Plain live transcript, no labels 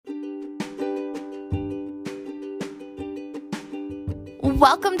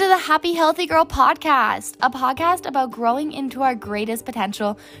Welcome to the Happy Healthy Girl podcast, a podcast about growing into our greatest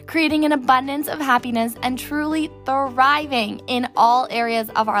potential, creating an abundance of happiness, and truly thriving in all areas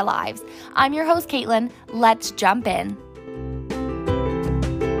of our lives. I'm your host, Caitlin. Let's jump in.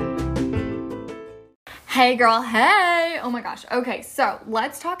 Hey girl, hey! Oh my gosh. Okay, so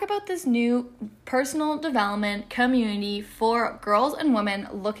let's talk about this new personal development community for girls and women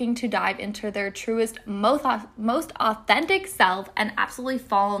looking to dive into their truest, most authentic self and absolutely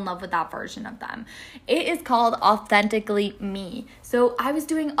fall in love with that version of them. It is called Authentically Me. So I was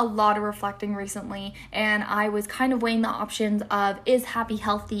doing a lot of reflecting recently, and I was kind of weighing the options of, is happy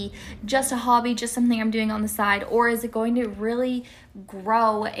healthy just a hobby, just something I'm doing on the side, or is it going to really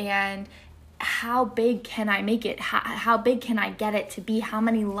grow, and how big can I make it? How big can I get it to be? How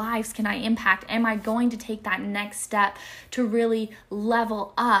many lives can I impact? Am I going to take that next step to really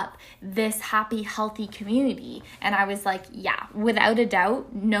level up this happy, healthy community? And I was like, yeah, without a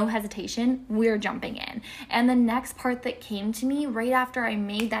doubt, no hesitation, we're jumping in. And the next part that came to me right after I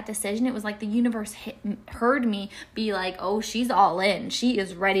made that decision, it was like the universe heard me be like, oh, she's all in. She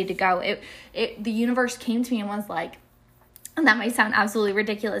is ready to go. The universe came to me and was like, and that might sound absolutely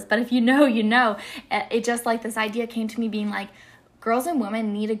ridiculous, but if you know, you know. It just like this idea came to me being like, girls and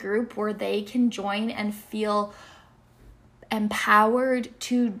women need a group where they can join and feel empowered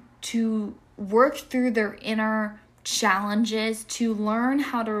to work through their inner challenges, to learn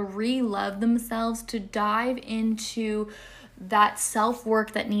how to re-love themselves, to dive into that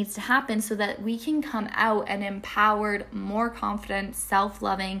self-work that needs to happen so that we can come out an empowered, more confident,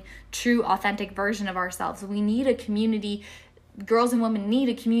 self-loving, true, authentic version of ourselves. We need a community. Girls and women need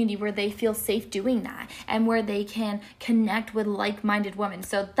a community where they feel safe doing that and where they can connect with like-minded women.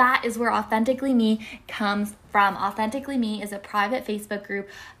 So that is where Authentically Me comes from. Authentically Me is a private Facebook group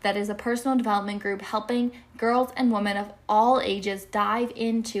that is a personal development group helping girls and women of all ages dive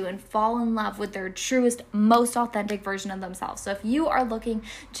into and fall in love with their truest, most authentic version of themselves. So if you are looking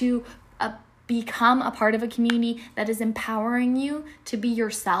to become a part of a community that is empowering you to be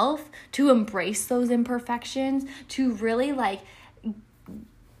yourself, to embrace those imperfections, to really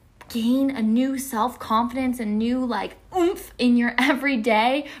gain a new self-confidence and new oomph in your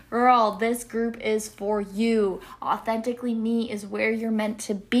everyday, girl, this group is for you. Authentically Me is where you're meant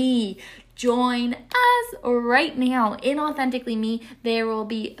to be. Join us right now in Authentically Me. There will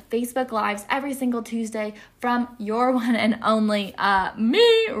be Facebook Lives every single Tuesday from your one and only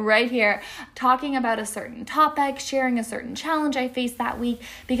me right here, talking about a certain topic, sharing a certain challenge I faced that week,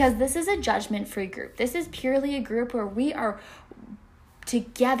 because this is a judgment-free group. This is purely a group where we are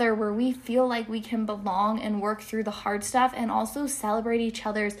together, where we feel like we can belong and work through the hard stuff and also celebrate each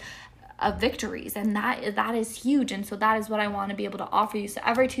other's victories, and that is huge. And so that is what I want to be able to offer you. So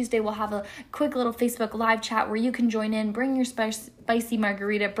every Tuesday we'll have a quick little Facebook Live chat where you can join in, bring your spicy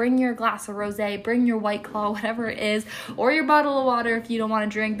margarita, bring your glass of rosé, bring your White Claw, whatever it is, or your bottle of water. If you don't want to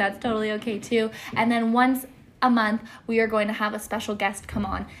drink, that's totally okay too. And then once a month we are going to have a special guest come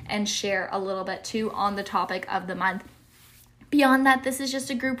on and share a little bit too on the topic of the month. Beyond that, this is just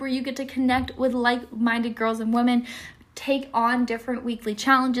a group where you get to connect with like-minded girls and women, take on different weekly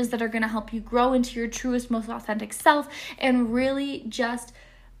challenges that are going to help you grow into your truest, most authentic self, and really just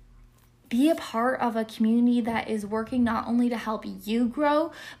be a part of a community that is working not only to help you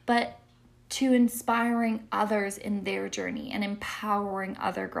grow, but to inspiring others in their journey and empowering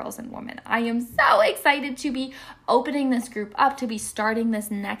other girls and women. I am so excited to be opening this group up, to be starting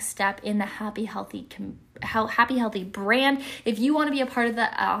this next step in the Happy Healthy brand. If you want to be a part of the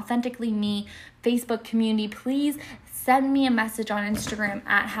Authentically Me Facebook community, please send me a message on Instagram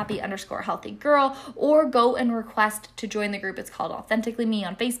at happy_healthy_girl, or go and request to join the group. It's called Authentically Me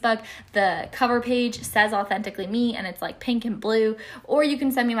on Facebook. The cover page says Authentically Me, and it's pink and blue. Or you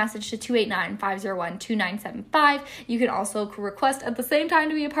can send me a message to 289-501-2975. You can also request at the same time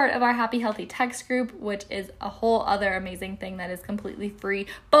to be a part of our Happy Healthy text group, which is a whole other amazing thing that is completely free.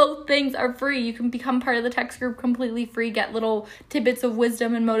 Both things are free. You can become part of the text group completely free, get little tidbits of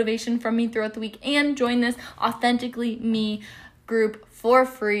wisdom and motivation from me throughout the week, and join this Authentically Me group for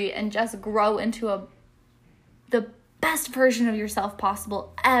free and just grow into the best version of yourself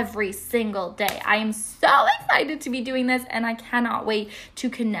possible every single day. I am so excited to be doing this, and I cannot wait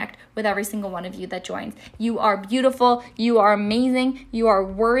to connect with every single one of you that joins. You are beautiful, you are amazing, you are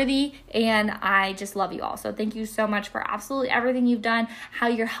worthy, and I just love you all. So thank you so much for absolutely everything you've done, how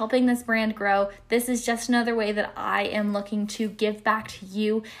you're helping this brand grow. This is just another way that I am looking to give back to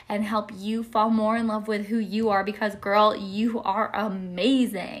you and help you fall more in love with who you are, because girl, you are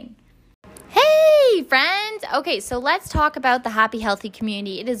amazing. Hey, Hey friends! Okay, so let's talk about the Happy Healthy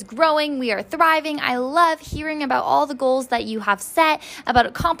community. It is growing. We are thriving. I love hearing about all the goals that you have set, about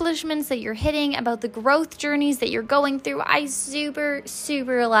accomplishments that you're hitting, about the growth journeys that you're going through. I super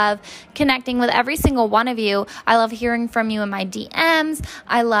love connecting with every single one of you. I love hearing from you in my DMs.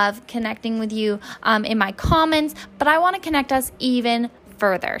 I love connecting with you in my comments, but I want to connect us even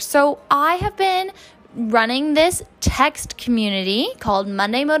further. So I have been running this text community called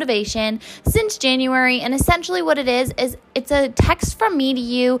Monday Motivation since January, and essentially what it is it's a text from me to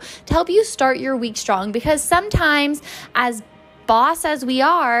you to help you start your week strong, because sometimes as boss as we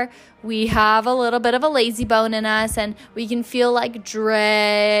are, we have a little bit of a lazy bone in us and we can feel like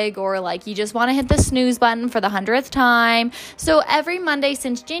drag or like you just want to hit the snooze button for the 100th time. So every Monday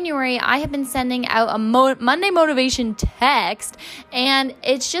since January, I have been sending out a Monday motivation text, and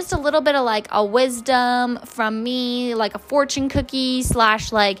it's just a little bit of like a wisdom from me, like a fortune cookie /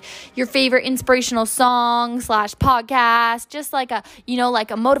 like your favorite inspirational song / podcast, just like a,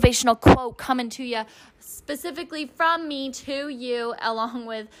 like a motivational quote coming to you specifically from me to you, along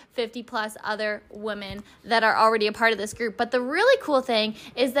with 50 plus other women that are already a part of this group. But the really cool thing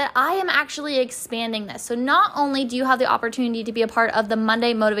is that I am actually expanding this. So not only do you have the opportunity to be a part of the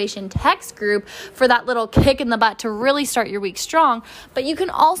Monday Motivation text group for that little kick in the butt to really start your week strong, but you can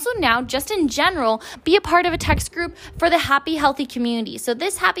also now, just in general, be a part of a text group for the Happy Healthy community. So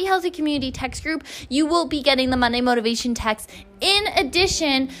this Happy Healthy community text group, you will be getting the Monday Motivation text in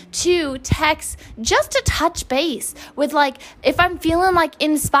addition to texts just to touch base with, like, if I'm feeling like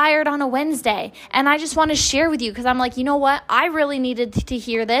inspired on a Wednesday and I just want to share with you because I'm like, you know what, I really needed to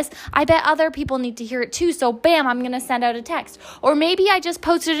hear this. I bet other people need to hear it too. So bam, I'm going to send out a text. Or maybe I just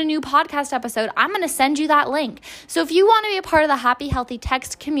posted a new podcast episode. I'm going to send you that link. So if you want to be a part of the Happy Healthy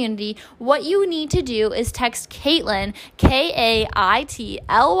text community, what you need to do is text Kaitlyn, Kaitlyn,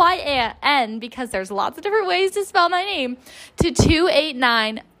 because there's lots of different ways to spell my name, to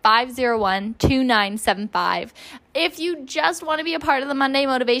 289-501-2975. If you just want to be a part of the Monday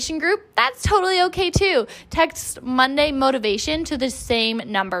Motivation group, that's totally okay too. Text Monday Motivation to the same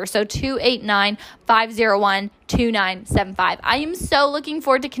number. So 289-501-2975. I am so looking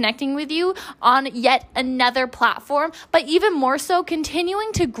forward to connecting with you on yet another platform, but even more so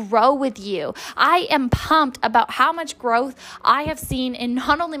continuing to grow with you. I am pumped about how much growth I have seen in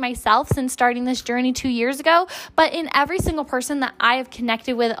not only myself since starting this journey 2 years ago, but in every single person that I have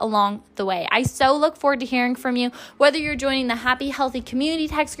connected with along the way. I so look forward to hearing from you. Whether you're joining the Happy Healthy community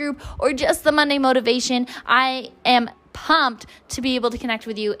text group or just the Monday Motivation, I am pumped to be able to connect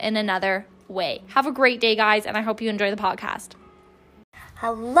with you in another way. Have a great day, guys, and I hope you enjoy the podcast.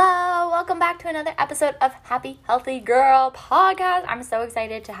 Hello, welcome back to another episode of Happy Healthy Girl podcast. I'm so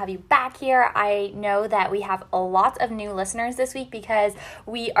excited to have you back here. I know that we have lots of new listeners this week because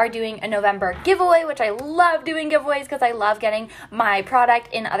we are doing a November giveaway, which I love doing giveaways because I love getting my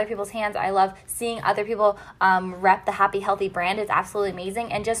product in other people's hands. I love seeing other people rep the Happy Healthy brand. It's absolutely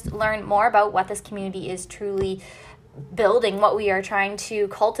amazing, and just learn more about what this community is truly building, what we are trying to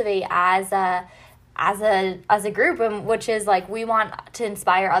cultivate as a group, which is like we want to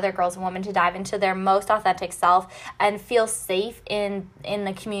inspire other girls and women to dive into their most authentic self and feel safe in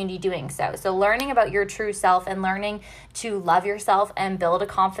the community doing so. So learning about your true self and learning to love yourself and build a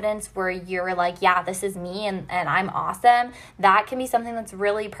confidence where you're like, yeah, this is me and I'm awesome. That can be something that's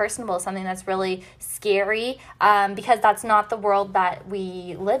really personable, something that's really scary, because that's not the world that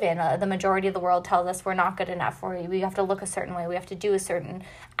we live in. The majority of the world tells us we're not good enough, or we have to look a certain way, we have to do a certain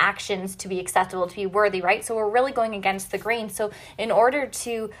actions to be acceptable, to be worthy, right? So we're really going against the grain. So in order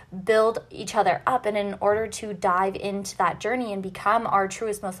to build each other up and in order to dive into that journey and become our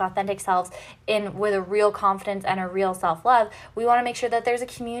truest, most authentic selves with a real confidence and a real self-love, we want to make sure that there's a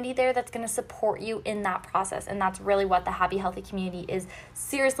community there that's going to support you in that process. And that's really what the Happy Healthy community is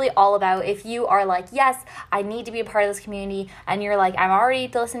seriously all about. If you are like, yes, I need to be a part of this community, and you're like, I'm already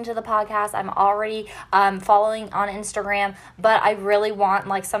listening to the podcast, I'm already following on Instagram, but I really want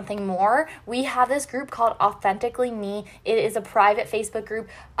like something more, we have this group called Authentically Me. It is a private Facebook group,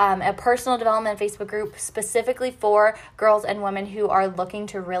 a personal development Facebook group specifically for girls and women who are looking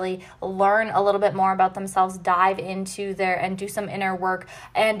to really learn a little bit more about themselves, dive into and do some inner work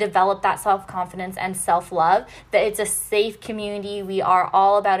and develop that self-confidence and self-love. That it's a safe community. We are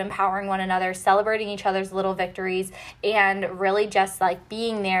all about empowering one another, celebrating each other's little victories, and really just like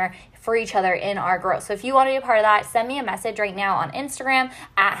being there for each other in our growth. So if you want to be a part of that, send me a message right now on Instagram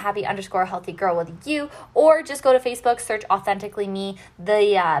at happy_healthy_girl with you, or just go to Facebook, search Authentically Me.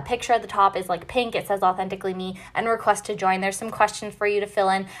 The picture at the top is like pink. It says Authentically Me, and request to join. There's some questions for you to fill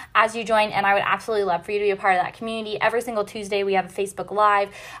in as you join, and I would absolutely love for you to be a part of that community. Every single Tuesday, we have a Facebook Live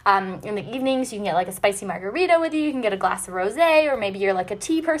in the evenings. You can get like a spicy margarita with you. You can get a glass of rosé, or maybe you're like a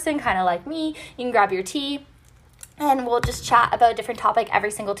tea person, kind of like me. You can grab your tea, and we'll just chat about a different topic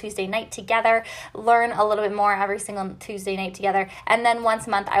every single Tuesday night together, learn a little bit more every single Tuesday night together. And then once a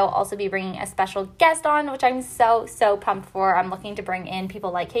month, I will also be bringing a special guest on, which I'm so pumped for. I'm looking to bring in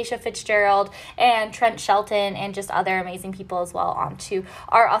people like Keisha Fitzgerald and Trent Shelton and just other amazing people as well onto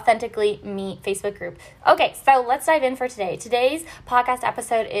our Authentically Me Facebook group. Okay, so let's dive in for today. Today's podcast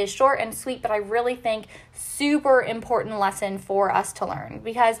episode is short and sweet, but I really think super important lesson for us to learn,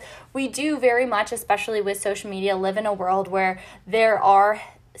 because we do very much, especially with social media, live in a world where there are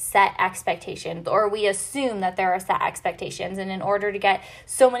set expectations, or we assume that there are set expectations, and in order to get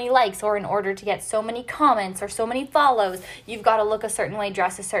so many likes, or in order to get so many comments or so many follows, you've got to look a certain way,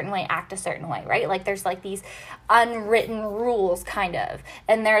 dress a certain way, act a certain way, right? Like there's like these unwritten rules kind of,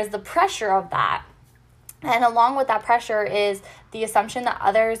 and there's the pressure of that. And along with that pressure is the assumption that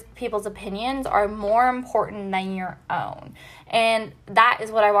others people's opinions are more important than your own. And that is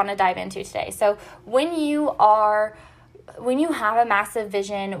what I want to dive into today. So when you have a massive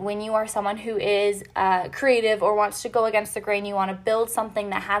vision, when you are someone who is creative or wants to go against the grain, you want to build something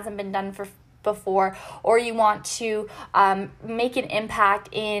that hasn't been done before, or you want to make an impact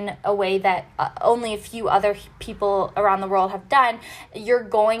in a way that only a few other people around the world have done, you're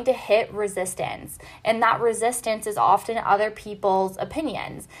going to hit resistance. And that resistance is often other people's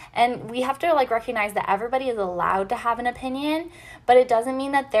opinions. And we have to recognize that everybody is allowed to have an opinion, but it doesn't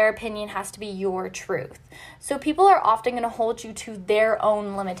mean that their opinion has to be your truth. So people are often going to hold you to their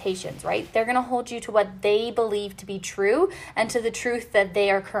own limitations, right? They're going to hold you to what they believe to be true and to the truth that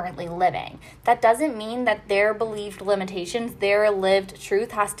they are currently living. That doesn't mean that their believed limitations, their lived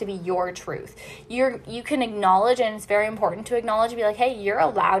truth has to be your truth. You can acknowledge, and it's very important to acknowledge, be like, hey, you're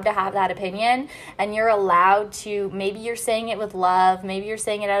allowed to have that opinion, and you're allowed to, maybe you're saying it with love, maybe you're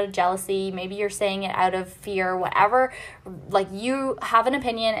saying it out of jealousy, maybe you're saying it out of fear, whatever. Like, you have an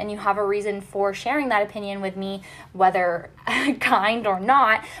opinion and you have a reason for sharing that opinion with me, whether kind or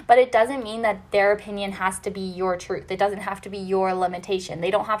not, but it doesn't mean that their opinion has to be your truth. It doesn't have to be your limitation.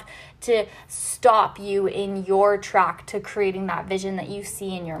 They don't have to stop you in your track to creating that vision that you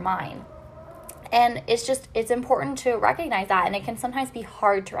see in your mind. And it's important to recognize that, and it can sometimes be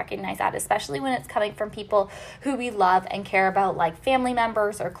hard to recognize that, especially when it's coming from people who we love and care about, like family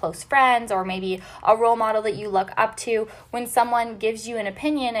members or close friends, or maybe a role model that you look up to. When someone gives you an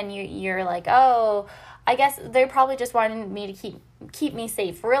opinion and you're like, oh, I guess they probably just wanted me to keep me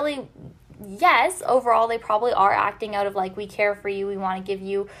safe. Really, yes, overall they probably are acting out of we care for you, we want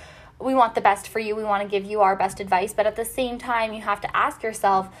the best for you, we want to give you our best advice. But at the same time, you have to ask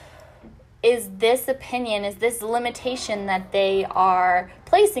yourself, is this opinion, is this limitation that they are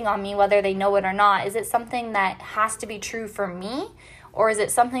placing on me, whether they know it or not, is it something that has to be true for me? Or is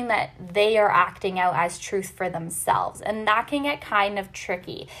it something that they are acting out as truth for themselves? And that can get kind of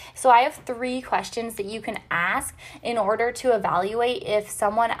tricky. So I have 3 questions that you can ask in order to evaluate if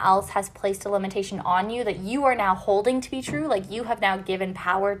someone else has placed a limitation on you that you are now holding to be true. Like, you have now given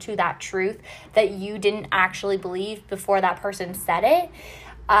power to that truth that you didn't actually believe before that person said it.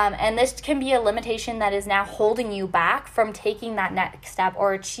 And this can be a limitation that is now holding you back from taking that next step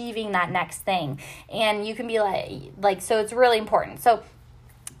or achieving that next thing. And you can be so it's really important. So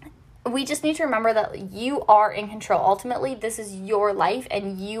we just need to remember that you are in control. Ultimately, this is your life,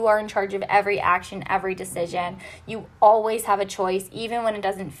 and you are in charge of every action, every decision. You always have a choice. Even when it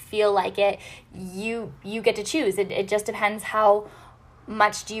doesn't feel like it, you get to choose. It just depends how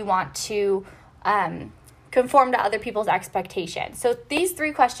much do you want to conform to other people's expectations. So these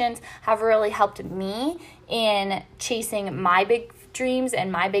 3 questions have really helped me in chasing my big dreams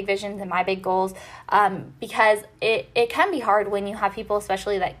and my big visions and my big goals, because it can be hard when you have people,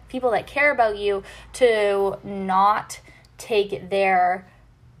 especially people that care about you, to not take their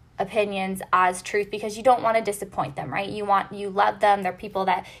opinions as truth, because you don't want to disappoint them, right? You love them. They're people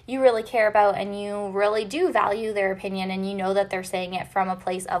that you really care about, and you really do value their opinion, and you know that they're saying it from a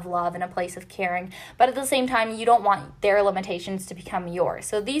place of love and a place of caring. But at the same time, you don't want their limitations to become yours.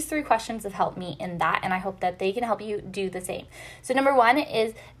 So these 3 questions have helped me in that, and I hope that they can help you do the same. So number 1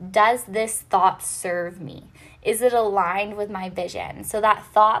 is, does this thought serve me? Is it aligned with my vision? So that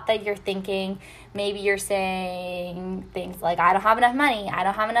thought that you're thinking, Maybe you're saying things like, I don't have enough money, I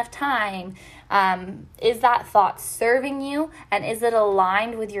don't have enough time. Is that thought serving you, and is it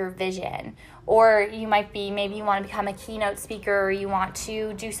aligned with your vision? Or you might be, maybe you want to become a keynote speaker, or you want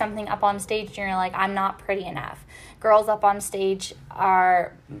to do something up on stage and you're like, I'm not pretty enough. Girls up on stage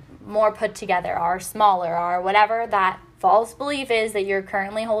are more put together, are smaller, are whatever that false belief is that you're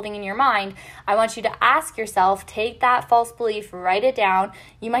currently holding in your mind. I want you to ask yourself, take that false belief, write it down.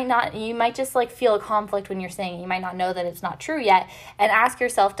 You might just like feel a conflict when you're saying it. You might not know that it's not true yet. And ask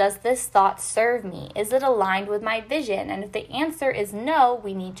yourself, does this thought serve me? Is it aligned with my vision? And if the answer is no,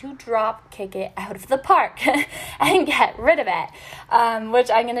 we need to kick it out of the park and get rid of it,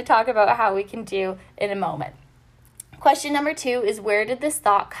 which I'm going to talk about how we can do in a moment. Question number 2 is, where did this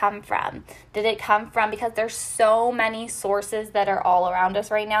thought come from? Did it come from, because there's so many sources that are all around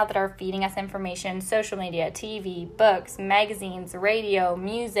us right now that are feeding us information: social media, TV, books, magazines, radio,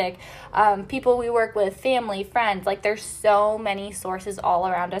 music, people we work with, family, friends. Like, there's so many sources all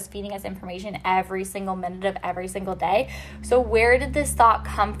around us feeding us information every single minute of every single day. So where did this thought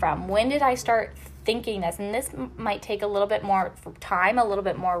come from? When did I start thinking this? And this might take a little bit more time, a little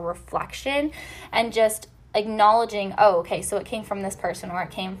bit more reflection, and just acknowledging, oh, okay, so it came from this person, or it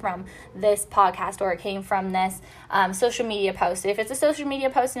came from this podcast, or it came from this social media post. If it's a social media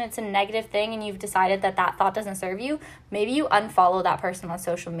post and it's a negative thing and you've decided that that thought doesn't serve you, maybe you unfollow that person on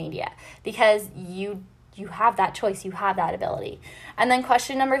social media, because you have that choice, you have that ability. And then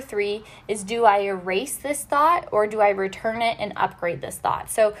question number 3 is, do I erase this thought, or do I return it and upgrade this thought?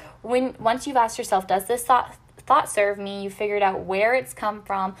 So once you've asked yourself, does this thought serve me? You figured out where it's come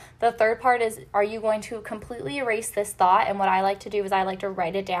from. The third part is, are you going to completely erase this thought? And what I like to do is I like to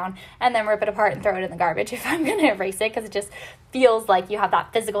write it down and then rip it apart and throw it in the garbage if I'm going to erase it, because it just feels like you have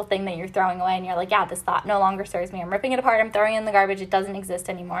that physical thing that you're throwing away and you're like, yeah, this thought no longer serves me. I'm ripping it apart, I'm throwing it in the garbage, it doesn't exist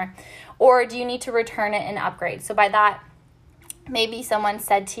anymore. Or do you need to return it and upgrade? So by that, maybe someone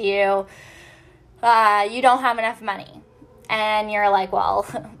said to you, you don't have enough money. And you're like, well,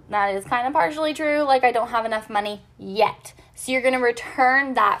 that is kind of partially true. Like, I don't have enough money yet. So you're going to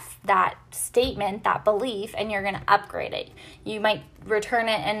return that statement, that belief, and you're going to upgrade it. You might return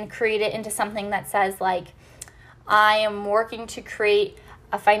it and create it into something that says, like, I am working to create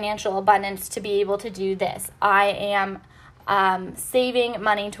a financial abundance to be able to do this. I am saving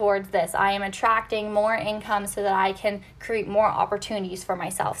money towards this. I am attracting more income so that I can create more opportunities for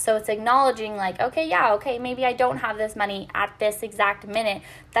myself. So it's acknowledging, like, okay, maybe I don't have this money at this exact minute.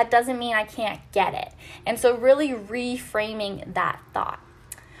 That doesn't mean I can't get it. And so really reframing that thought.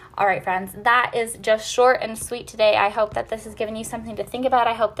 All right, friends, that is just short and sweet today. I hope that this has given you something to think about.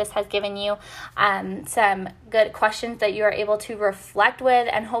 I hope this has given you some good questions that you are able to reflect with,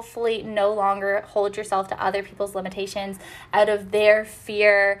 and hopefully no longer hold yourself to other people's limitations out of their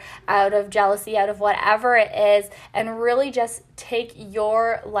fear, out of jealousy, out of whatever it is, and really just take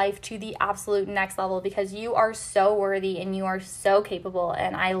your life to the absolute next level, because you are so worthy and you are so capable,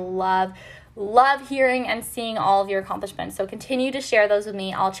 and I love hearing and seeing all of your accomplishments. So continue to share those with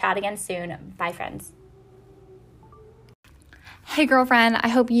me. I'll chat again soon. Bye, friends. Hey, girlfriend, I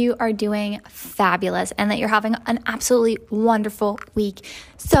hope you are doing fabulous and that you're having an absolutely wonderful week.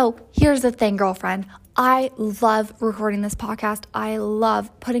 So here's the thing, girlfriend. I love recording this podcast. I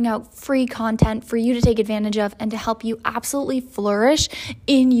love putting out free content for you to take advantage of and to help you absolutely flourish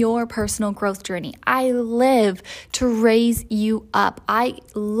in your personal growth journey. I live to raise you up. I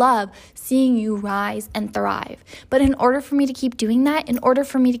love seeing you rise and thrive. But in order for me to keep doing that, in order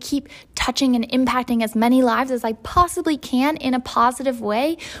for me to keep touching and impacting as many lives as I possibly can in a positive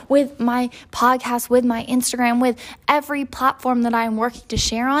way with my podcast, with my Instagram, with every platform that I'm working to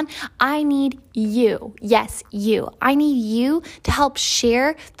share on, I need you. Yes, you. I need you to help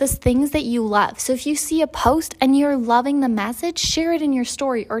share the things that you love. So if you see a post and you're loving the message, share it in your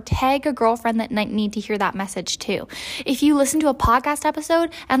story or tag a girlfriend that might need to hear that message too. If you listen to a podcast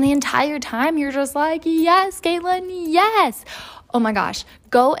episode and the entire time you're just like, yes, Caitlin, yes. Oh my gosh,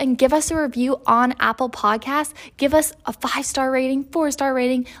 go and give us a review on Apple Podcasts. Give us a 5-star rating, 4-star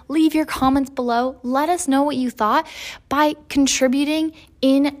rating. Leave your comments below. Let us know what you thought by contributing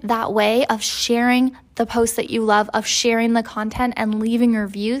in that way of sharing the posts that you love, of sharing the content and leaving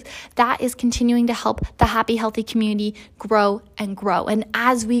reviews. That is continuing to help the Happy Healthy community grow and grow. And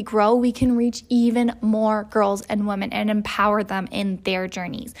as we grow, we can reach even more girls and women and empower them in their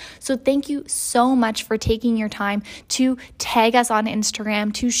journeys. So thank you so much for taking your time to tag us on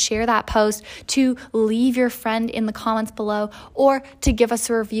Instagram, to share that post, to leave your friend in the comments below, or to give us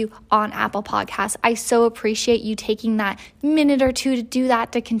a review on Apple Podcasts. I so appreciate you taking that minute or two to do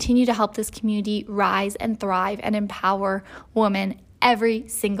that, to continue to help this community rise and thrive and empower women every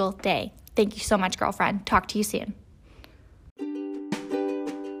single day. Thank you so much, girlfriend. Talk to you soon.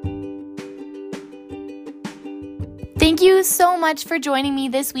 Thank you so much for joining me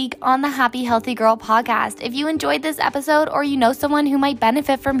this week on the Happy Healthy Girl podcast. If you enjoyed this episode or you know someone who might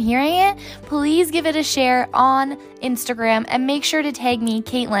benefit from hearing it, please give it a share on Instagram and make sure to tag me,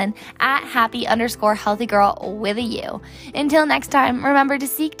 Caitlin, at happy_healthygirl with a U. Until next time, remember to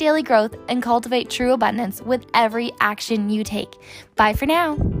seek daily growth and cultivate true abundance with every action you take. Bye for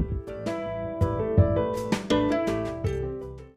now.